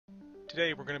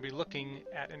Today we're going to be looking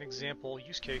at an example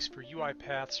use case for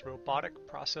UiPath's robotic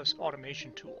process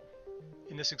automation tool.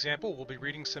 In this example, we'll be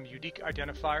reading some unique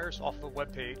identifiers off of a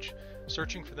web page,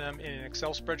 searching for them in an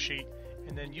Excel spreadsheet,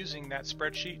 and then using that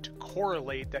spreadsheet to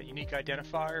correlate that unique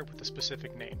identifier with a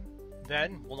specific name.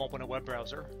 Then we'll open a web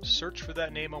browser, search for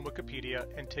that name on Wikipedia,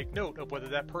 and take note of whether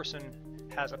that person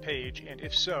has a page, and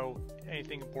if so,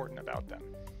 anything important about them.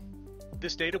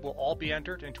 This data will all be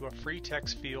entered into a free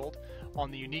text field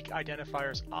on the unique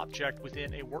identifiers object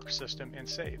within a work system and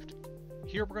saved.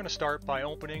 Here we're going to start by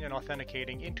opening and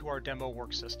authenticating into our demo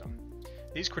work system.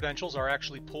 These credentials are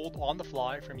actually pulled on the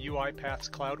fly from UiPath's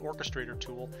Cloud Orchestrator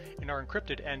tool and are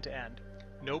encrypted end-to-end.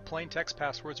 No plain text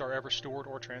passwords are ever stored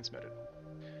or transmitted.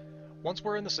 Once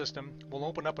we're in the system, we'll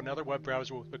open up another web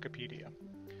browser with Wikipedia.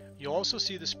 You'll also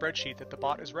see the spreadsheet that the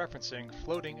bot is referencing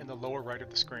floating in the lower right of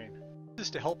the screen. This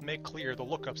is to help make clear the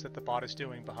lookups that the bot is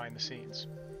doing behind the scenes.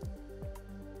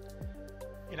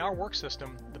 In our work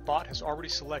system, the bot has already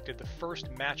selected the first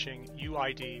matching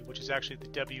UID, which is actually the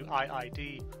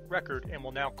WIID record, and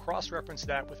will now cross-reference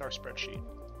that with our spreadsheet.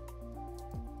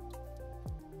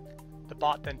 The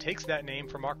bot then takes that name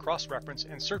from our cross-reference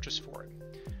and searches for it.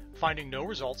 Finding no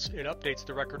results, it updates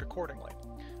the record accordingly.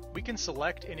 We can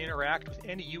select and interact with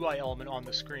any UI element on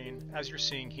the screen, as you're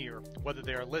seeing here, whether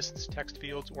they are lists, text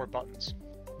fields, or buttons.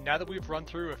 Now that we've run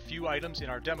through a few items in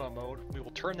our demo mode, we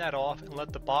will turn that off and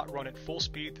let the bot run at full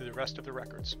speed through the rest of the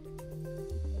records.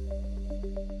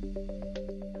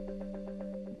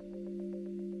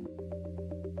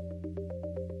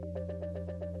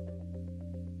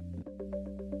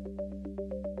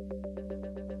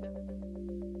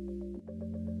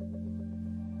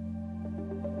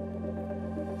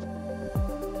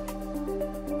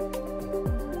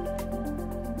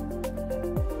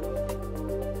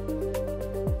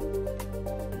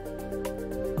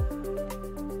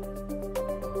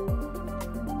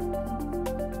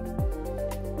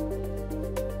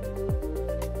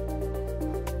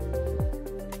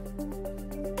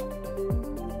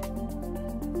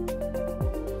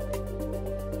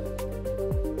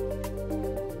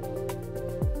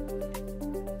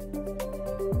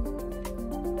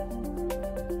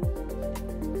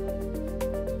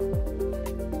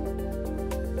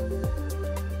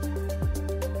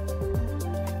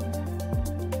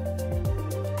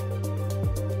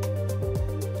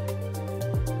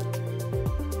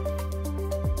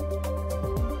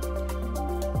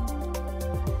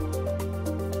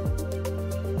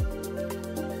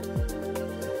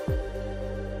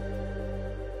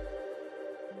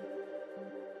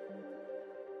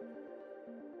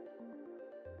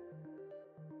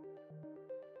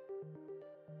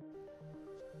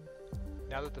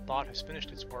 Now that the bot has finished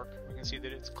its work, we can see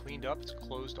that it's cleaned up, it's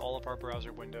closed all of our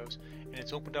browser windows, and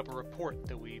it's opened up a report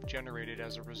that we've generated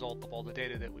as a result of all the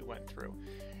data that we went through.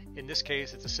 In this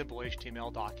case, it's a simple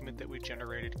HTML document that we've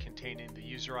generated containing the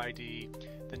user ID,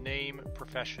 the name,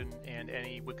 profession, and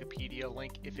any Wikipedia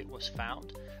link if it was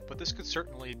found. But this could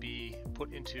certainly be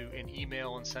put into an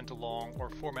email and sent along, or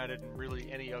formatted in really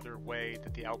any other way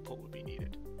that the output would be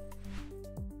needed.